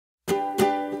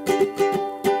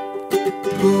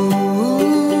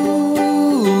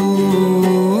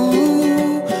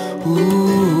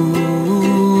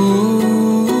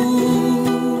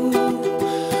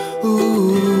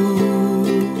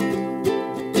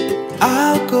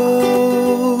I'll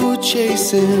go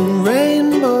chasing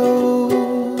rainbows,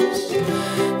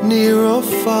 near or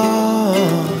far.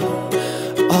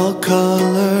 I'll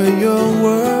color your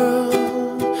world.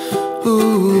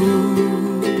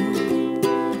 Ooh.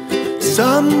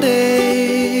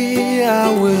 Someday I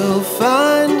will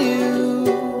find you,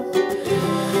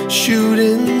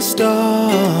 shooting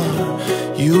star.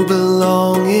 You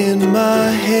belong in my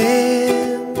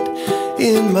hand,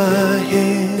 in my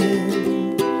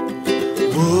hand.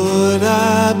 Would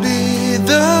I be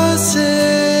the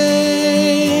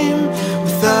same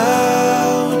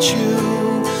without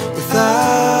you,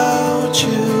 without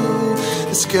you?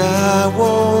 The sky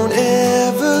won't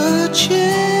ever change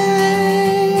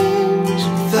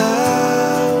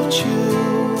without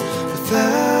you,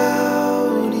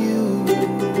 without you.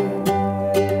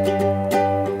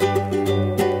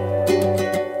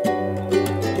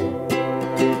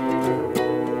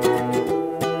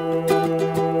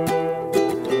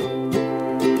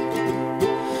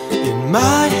 In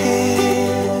my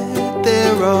head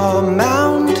there are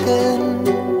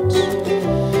mountains,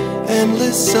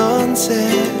 endless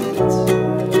sunsets,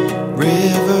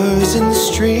 rivers and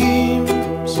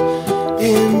streams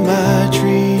in my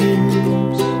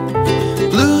dreams.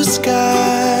 Blue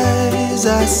skies,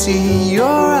 I see your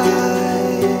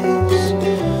eyes.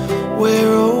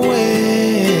 Where, oh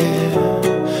where,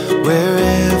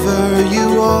 wherever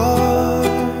you are,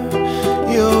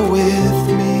 you're with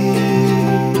me.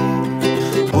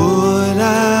 Would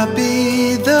I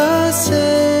be the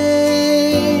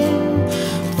same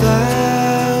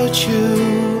without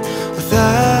you,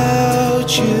 without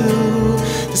you?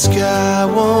 The sky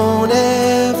won't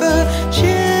ever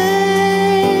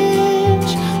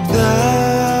change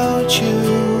without you,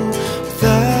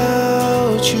 without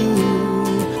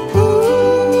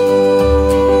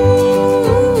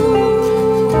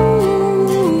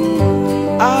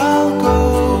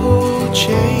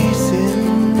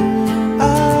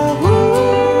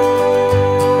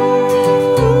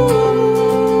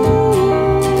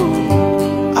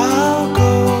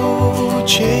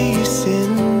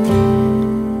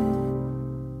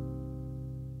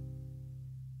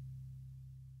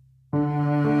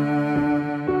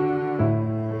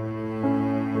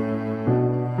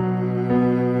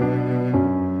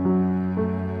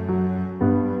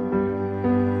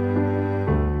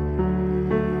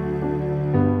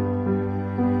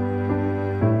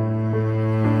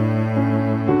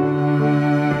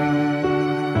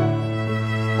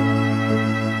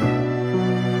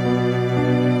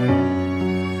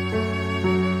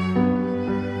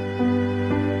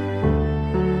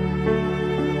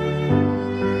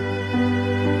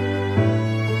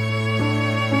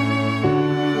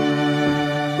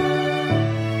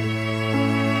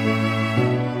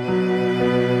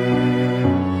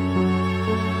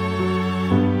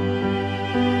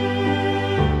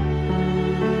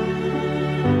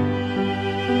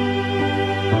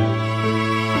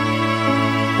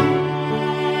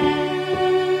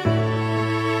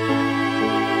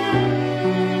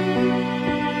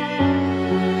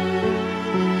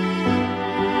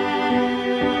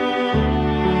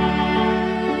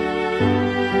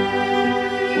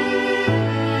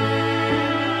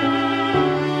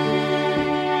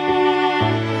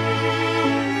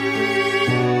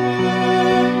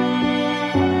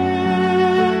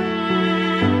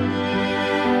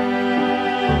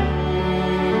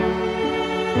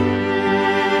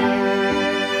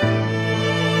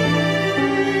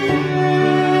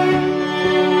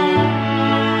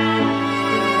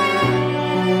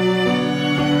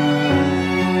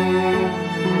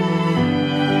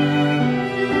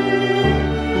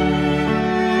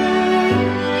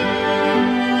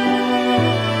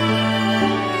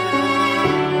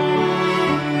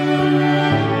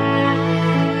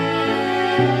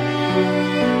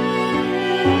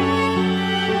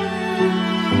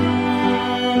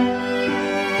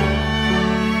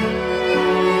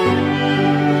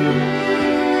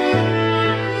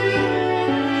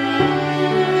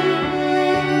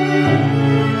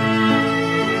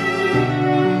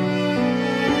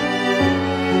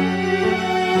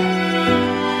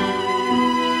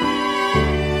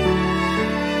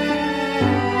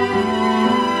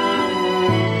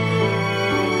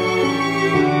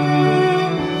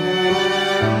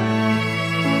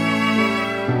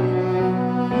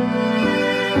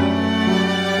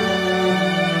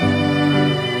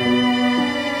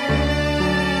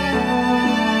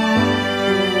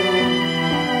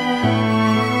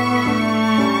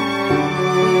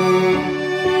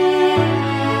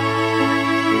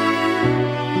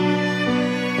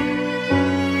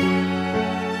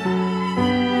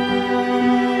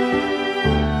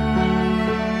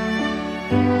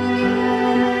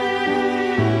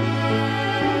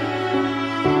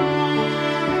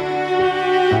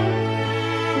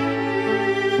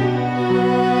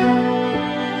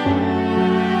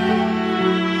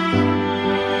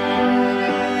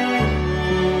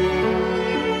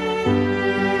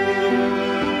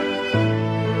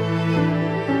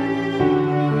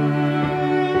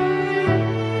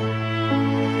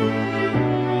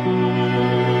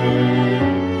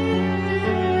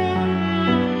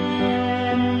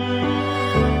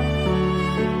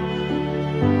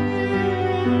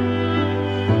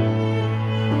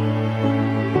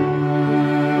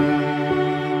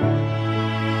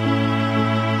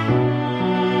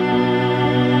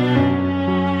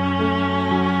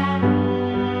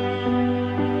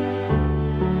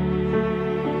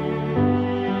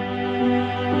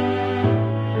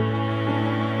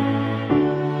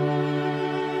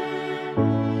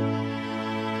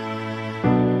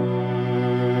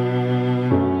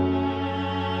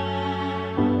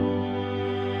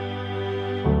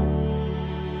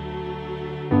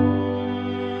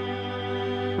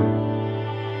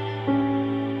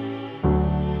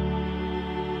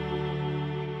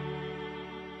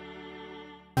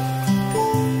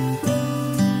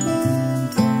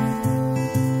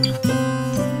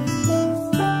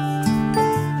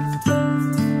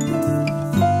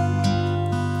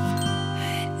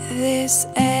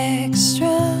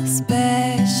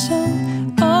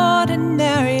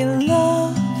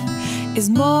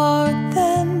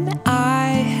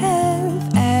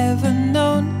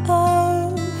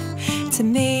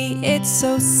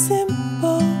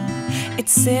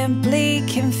simply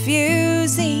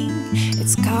confusing.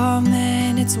 It's calm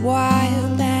and it's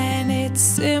wild and it's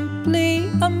simply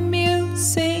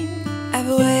amusing. I've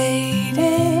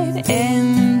waited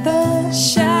in the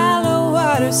shallow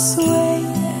water sway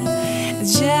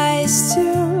just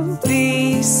to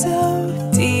be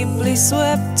so deeply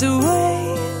swept away.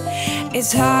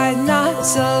 It's hard not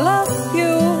to love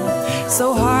you,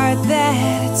 so hard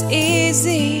that it's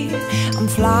easy. I'm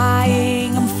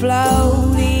flying, I'm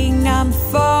floating, I'm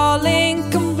falling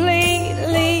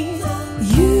completely.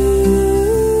 You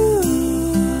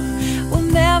will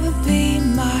never be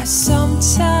my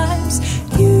sometimes.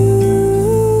 You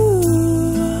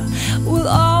will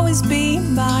always be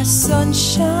my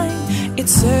sunshine.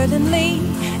 It's certainly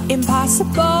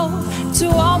impossible to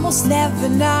almost never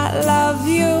not love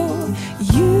you.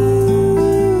 You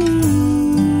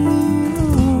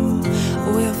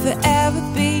will forever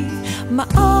be my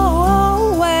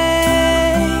always.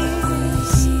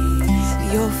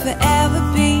 You'll forever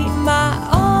be my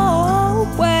always.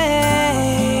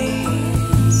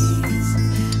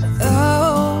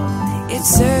 Oh, it's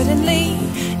certainly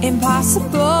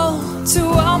impossible to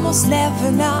almost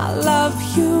never not love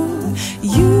you.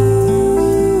 You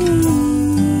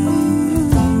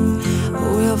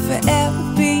will forever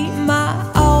be my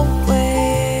always.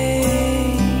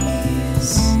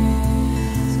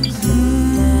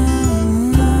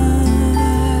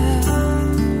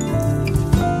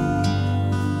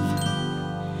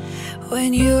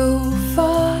 When you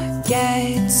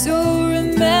forget to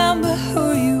remember who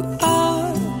you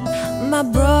are, my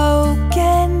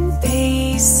broken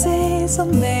pieces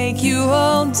will make you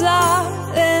whole,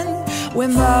 darling. We're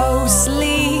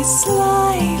mostly,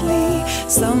 slightly,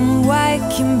 somewhat,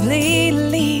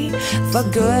 completely, for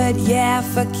good, yeah,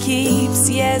 for keeps.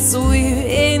 Yes, we're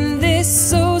in this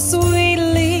so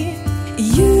sweetly.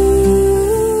 You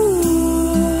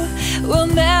will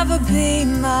never be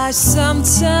my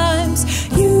sometimes.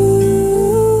 You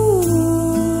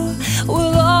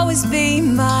will always be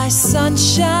my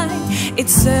sunshine.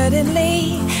 It's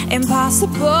certainly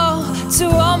impossible to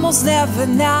almost never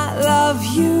not love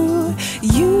you.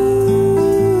 You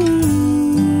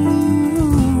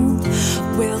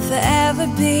will forever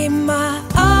be my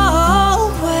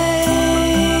always.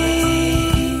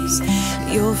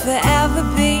 You'll forever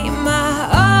be my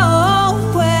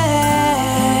always.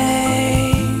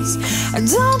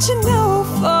 Don't you know,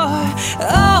 for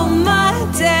all my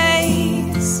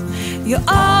days you'll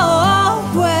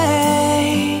always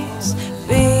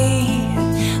be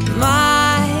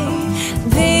my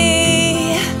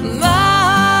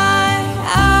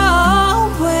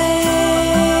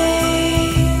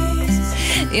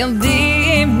always. You'll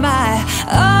be my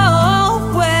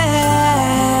always.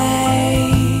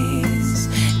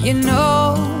 You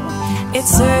know, it's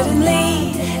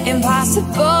certainly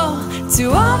impossible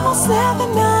to almost never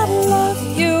not love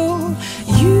you.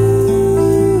 You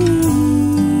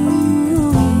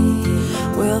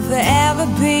will forever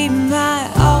be my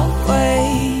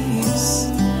always.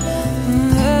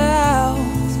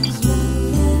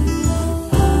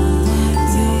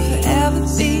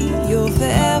 You'll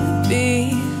forever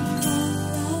be my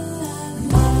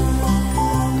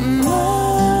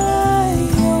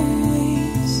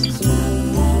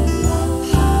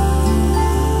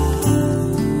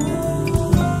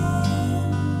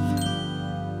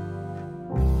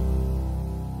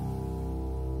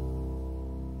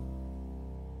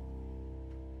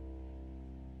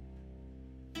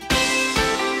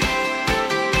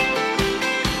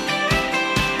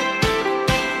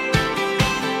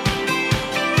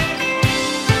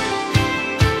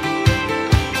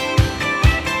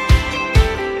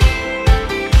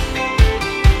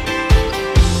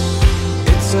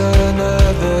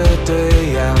Another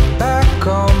day, I'm back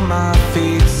on my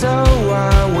feet, so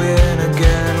I win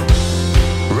again.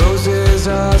 Roses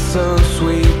are so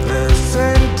sweet, the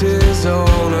scent is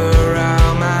all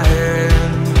around my head.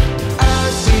 I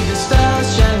see the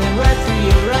stars shining right through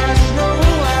your eyes. No,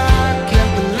 I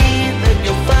can't believe that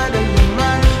you're finally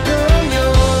mine. Girl,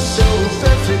 you're so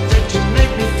perfect that you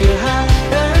make me feel high,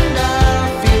 and I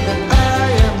feel that I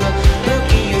am the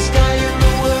luckiest guy in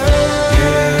the world.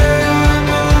 Yeah, I'm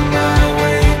on my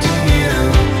way to you.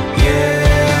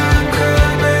 Yeah, I'm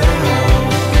coming home.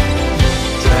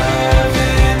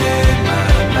 Driving in my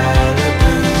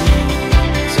Malibu.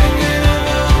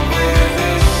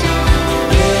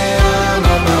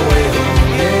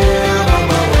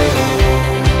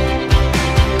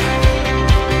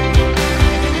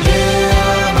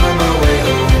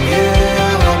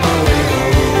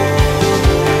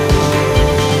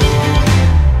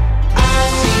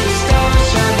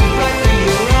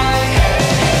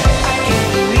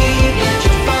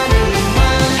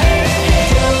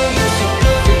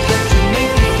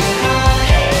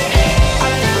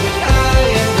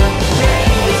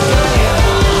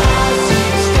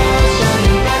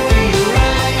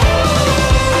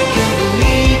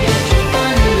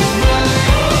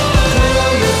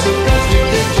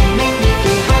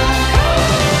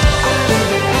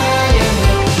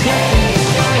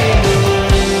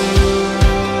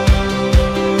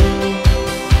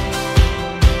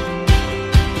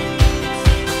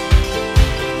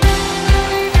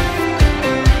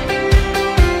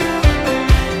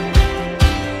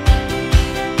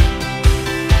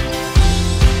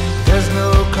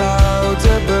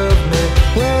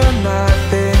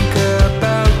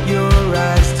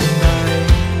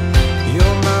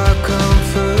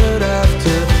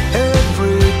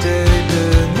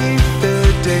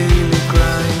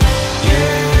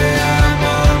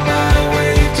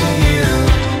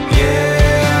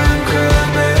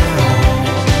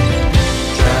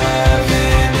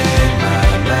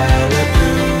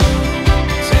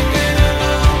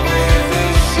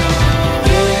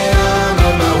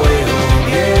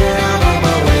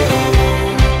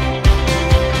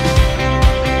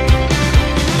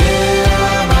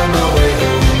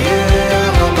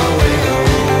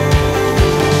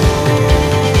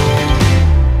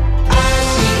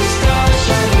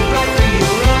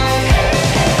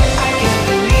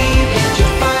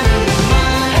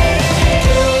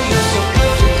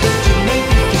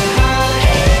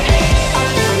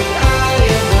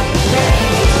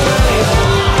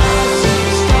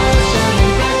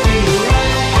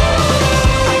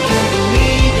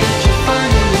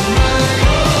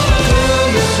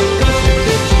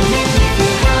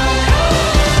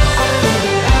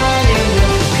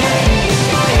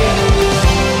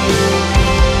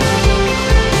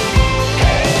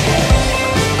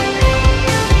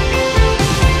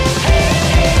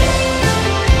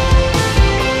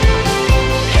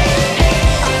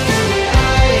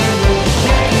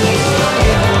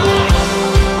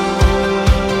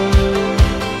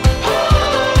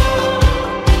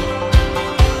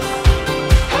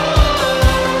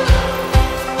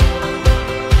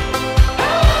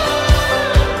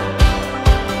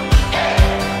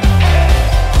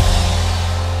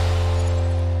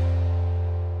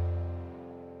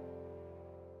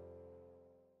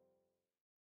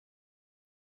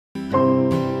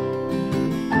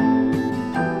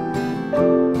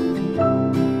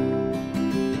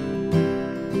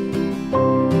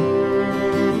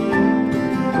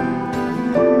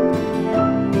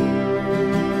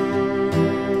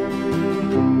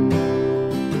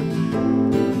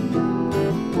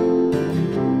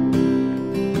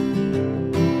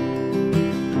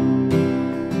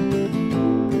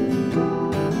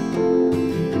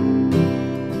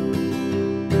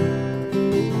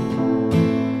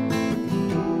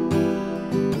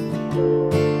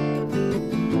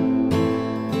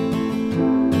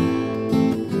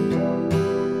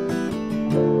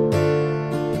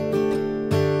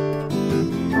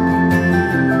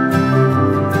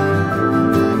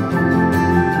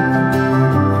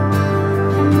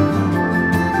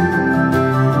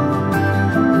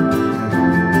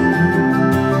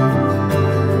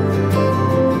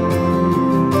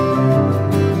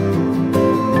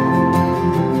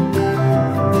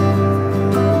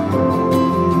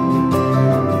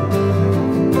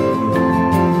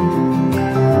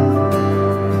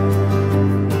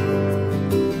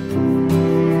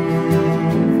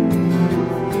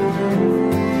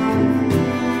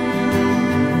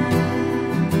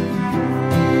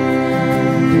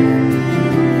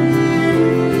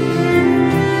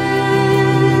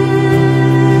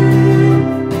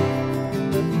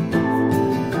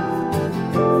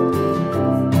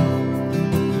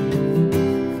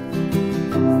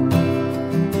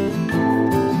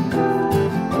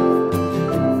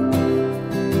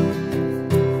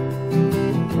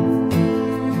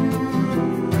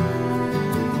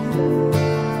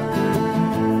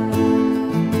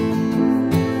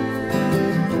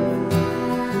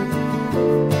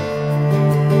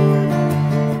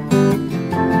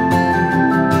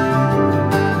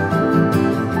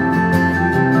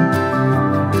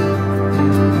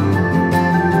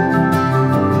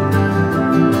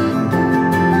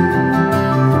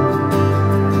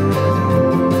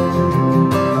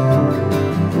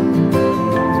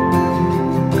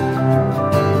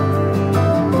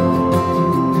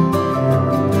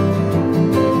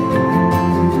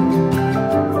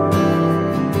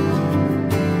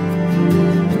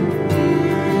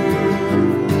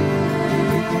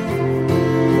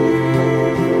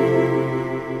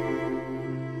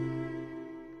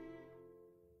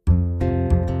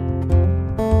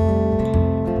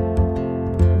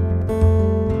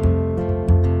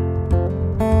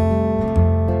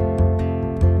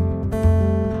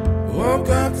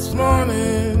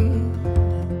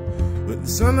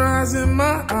 sunrise in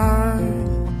my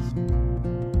eyes,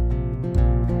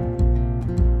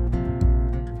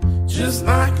 just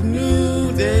like a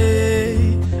new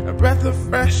day, a breath of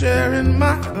fresh air in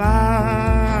my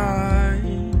life.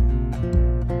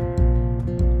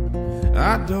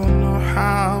 I don't know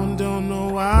how and don't know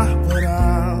why, but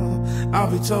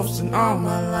I'll be toasting all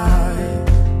my life.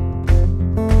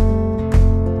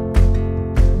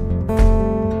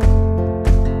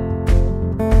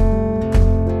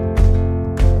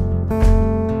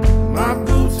 My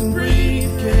boots and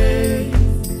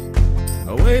briefcase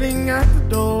are waiting at the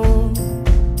door.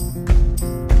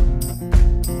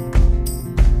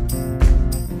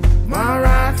 My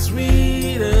ride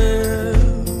sweeter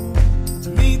to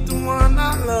meet the one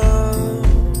I love.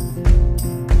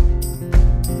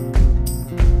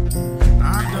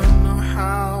 I don't know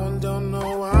how and don't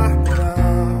know why, but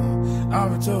I'll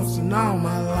be toasting all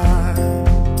my life.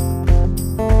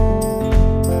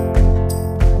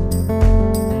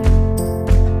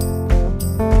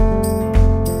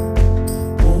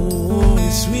 Oh,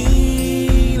 it's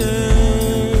sweeter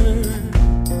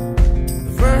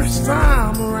the first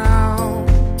time around.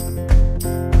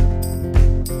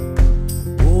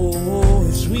 Oh,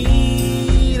 it's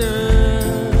sweeter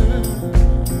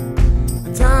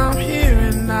the time here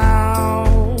and now.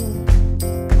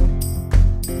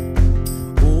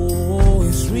 Oh,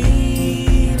 it's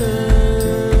sweeter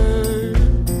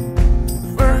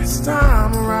the first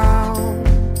time around.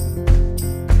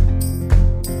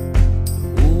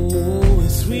 Oh,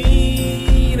 it's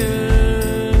sweeter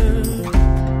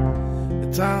the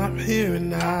time here and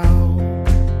now.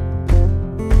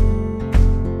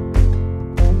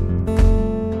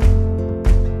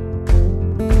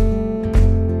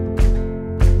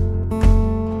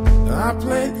 I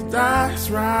played the dice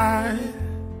right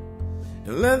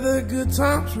and let the good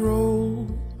times roll.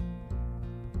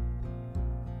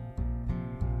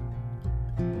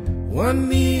 One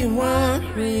knee and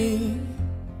one ring,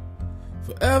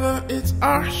 forever it's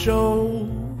our show.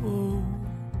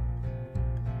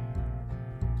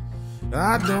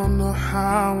 I don't know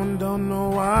how and don't know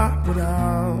why, but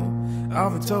I'll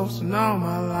be toasting all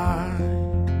my life.